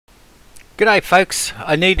G'day folks,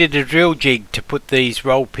 I needed a drill jig to put these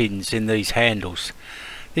roll pins in these handles.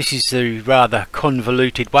 This is the rather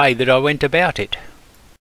convoluted way that I went about it.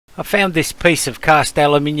 I found this piece of cast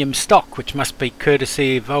aluminium stock, which must be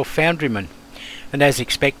courtesy of old foundryman, and as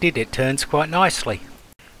expected it turns quite nicely.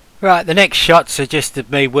 Right, the next shots are just of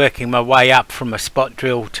me working my way up from a spot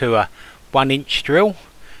drill to a 1-inch drill,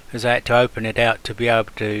 as I had to open it out to be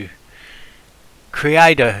able to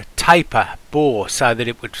create a taper bore so that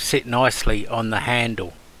it would sit nicely on the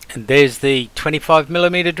handle. And there's the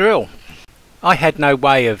 25mm drill. I had no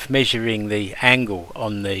way of measuring the angle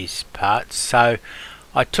on these parts, so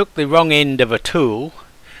I took the wrong end of a tool,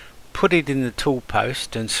 put it in the tool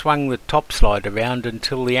post and swung the top slide around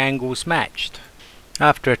until the angles matched.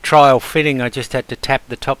 After a trial fitting I just had to tap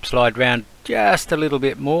the top slide round just a little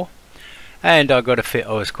bit more and I got a fit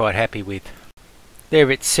I was quite happy with.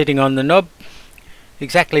 There it's sitting on the knob,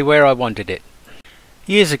 exactly where I wanted it.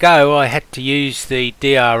 Years ago I had to use the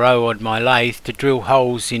DRO on my lathe to drill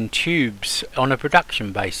holes in tubes on a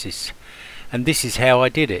production basis, and this is how I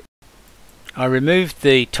did it. I removed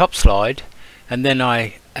the top slide and then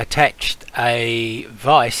I attached a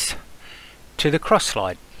vise to the cross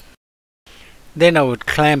slide. Then I would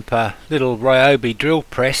clamp a little Ryobi drill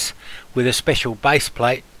press with a special base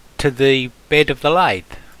plate to the bed of the lathe.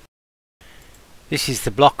 This is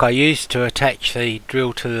the block I used to attach the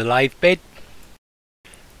drill to the lathe bed.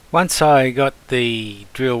 Once I got the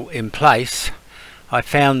drill in place, I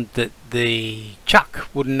found that the chuck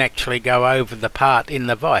wouldn't actually go over the part in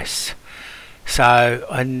the vise, so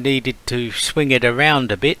I needed to swing it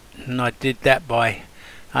around a bit, and I did that by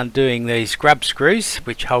undoing these grub screws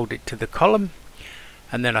which hold it to the column,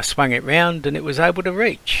 and then I swung it round and it was able to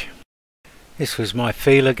reach. This was my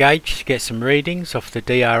feeler gauge to get some readings off the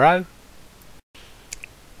DRO.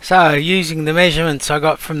 So using the measurements I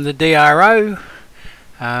got from the DRO,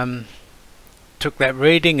 took that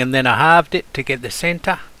reading and then I halved it to get the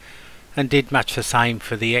centre and did much the same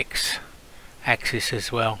for the X-axis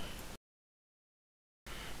as well.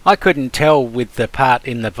 I couldn't tell with the part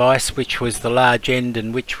in the vise which was the large end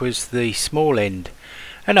and which was the small end,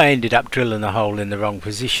 and I ended up drilling the hole in the wrong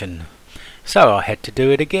position, so I had to do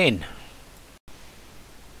it again.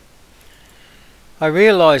 I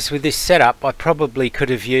realised with this setup I probably could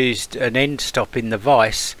have used an end stop in the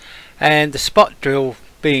vise, and the spot drill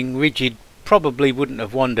being rigid probably wouldn't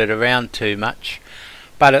have wandered around too much,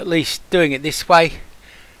 but at least doing it this way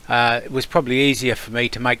it was probably easier for me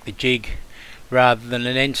to make the jig rather than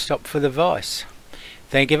an end stop for the vise.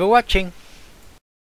 Thank you for watching.